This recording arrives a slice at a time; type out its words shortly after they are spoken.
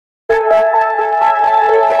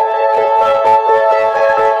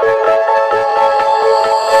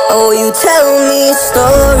Oh, you tell me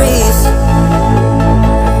stories,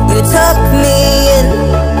 you tuck me in,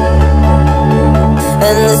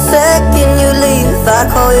 and the second you leave, I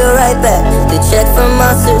call you right back to check for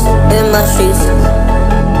monsters in my streets.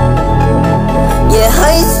 Yeah,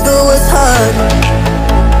 high school was hard.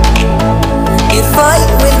 You fight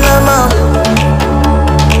with my mom,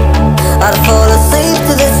 I'd fall asleep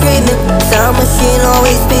to the screaming, sound machine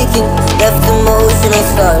always speaking, left emotional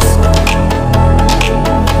scars.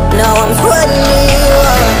 Now I'm 21,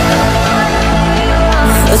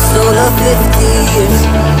 a soul of 50 years.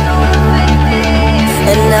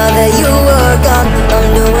 And now that you are gone,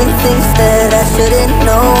 I'm doing things that I shouldn't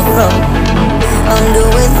know from. I'm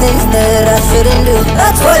doing things that I shouldn't do.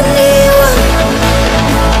 At 21,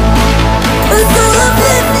 a soul of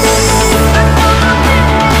 50 years.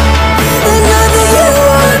 And now that you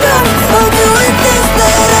are gone,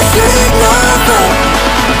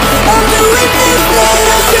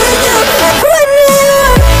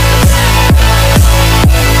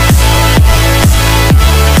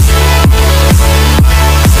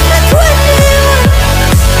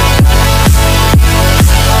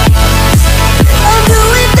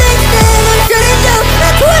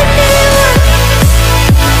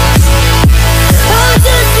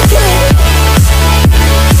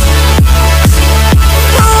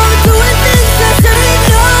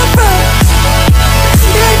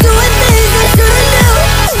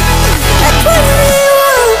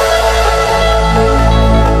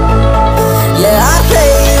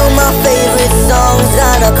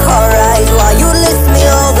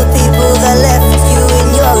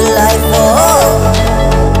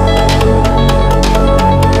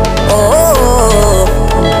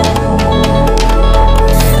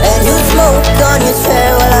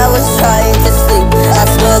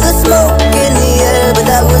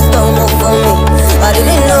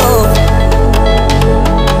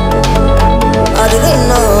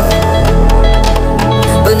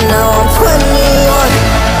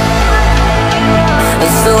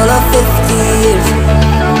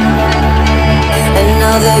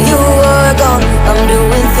 I'm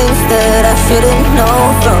doing things that I shouldn't know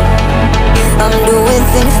from. I'm doing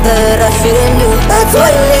things that I shouldn't do. At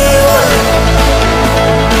 21.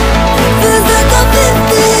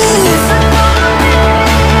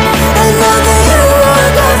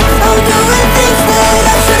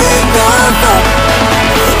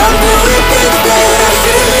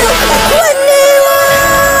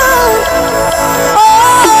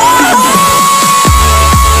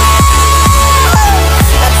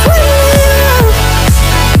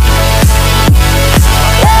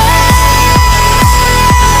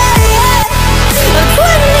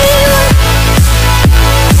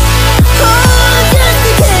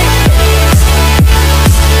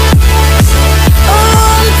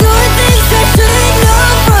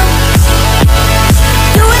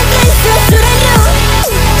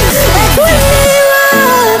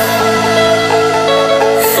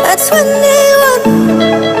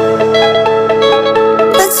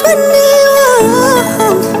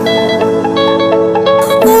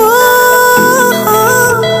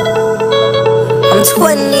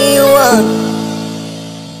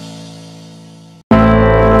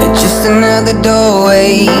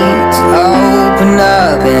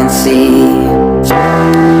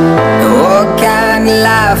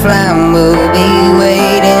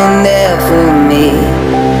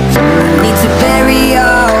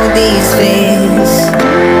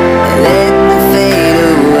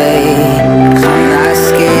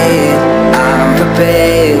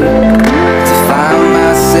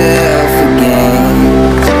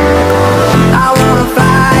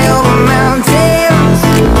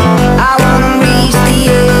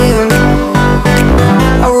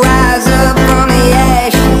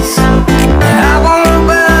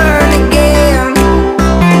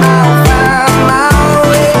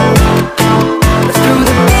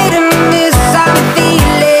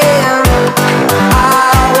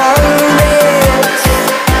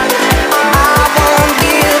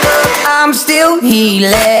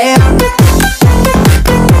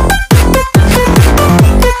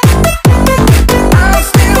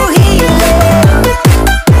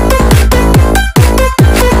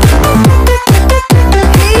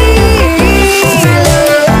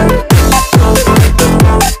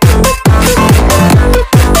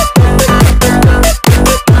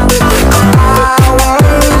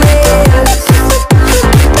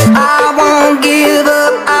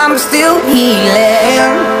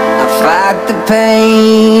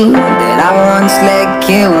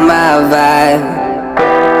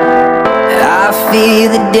 be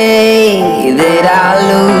the day that I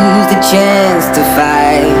lose the chance to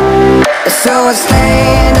fight. So I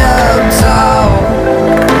stand up tall,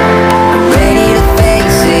 ready to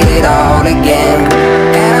face it all again,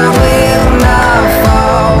 and I will not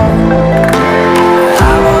fall.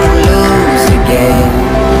 I won't lose again.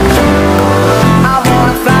 I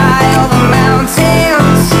wanna fly over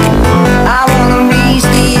mountains, I wanna reach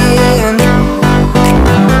the end,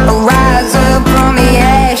 rise up from the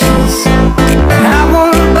ashes, and I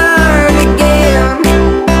won't burn again.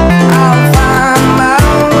 I'll find my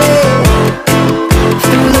way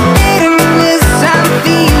through the bitterness I'm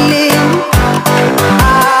feeling.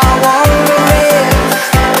 I won't rest,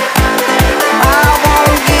 I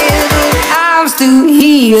won't give up, I'm still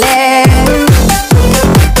healing.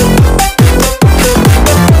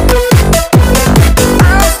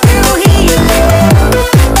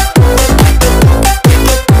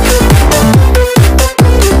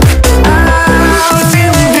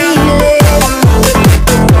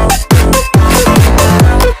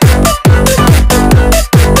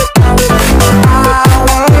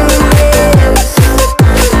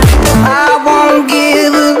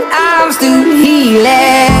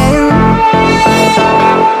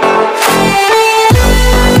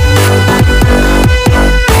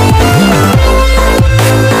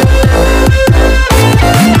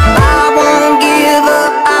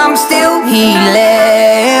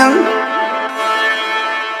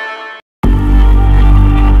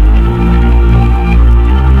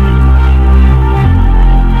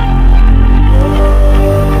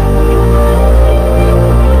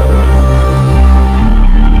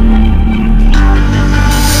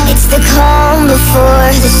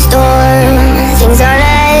 Before the storm, things aren't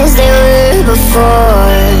as they were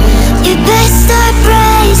before. You best start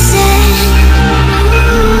bracing.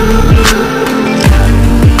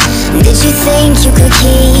 Did you think you could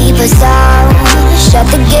keep us out? Shut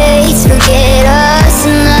the gates, forget us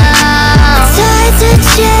now. Tides are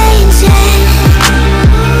changing.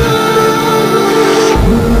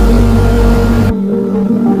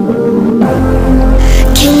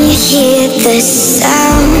 Can you hear the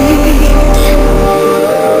sound?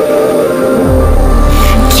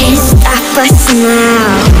 Us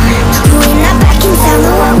now, we're not back in town,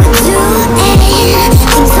 know what we're doing.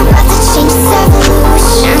 Things are about to change, it's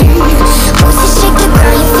evolution. Voices shake the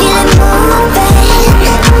ground, you feel it moving.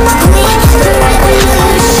 We're the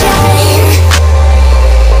revolution.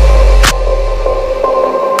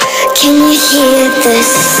 Can you hear the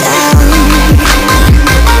sound?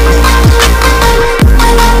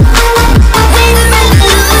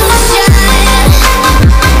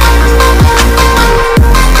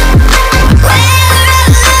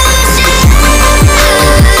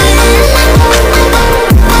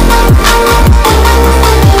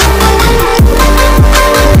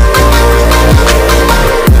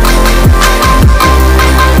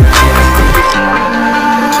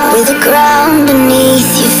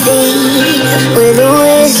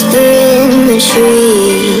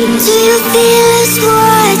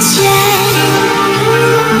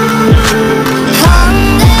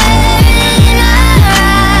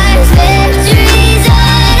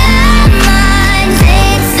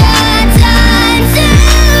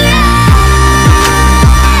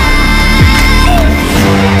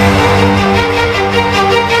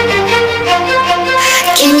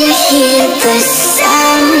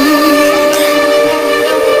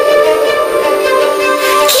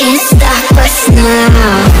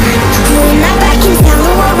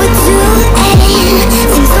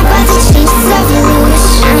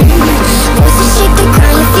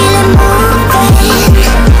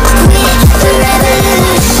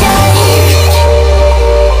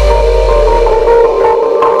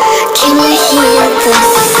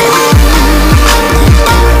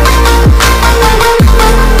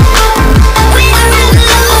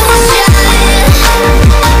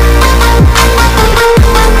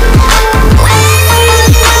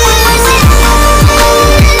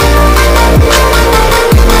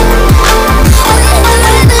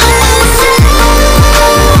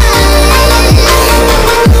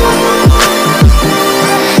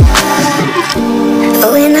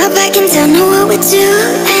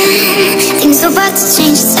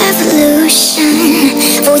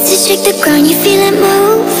 Voices shake the ground, you feel it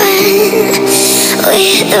moving.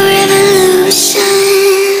 We're the revolution.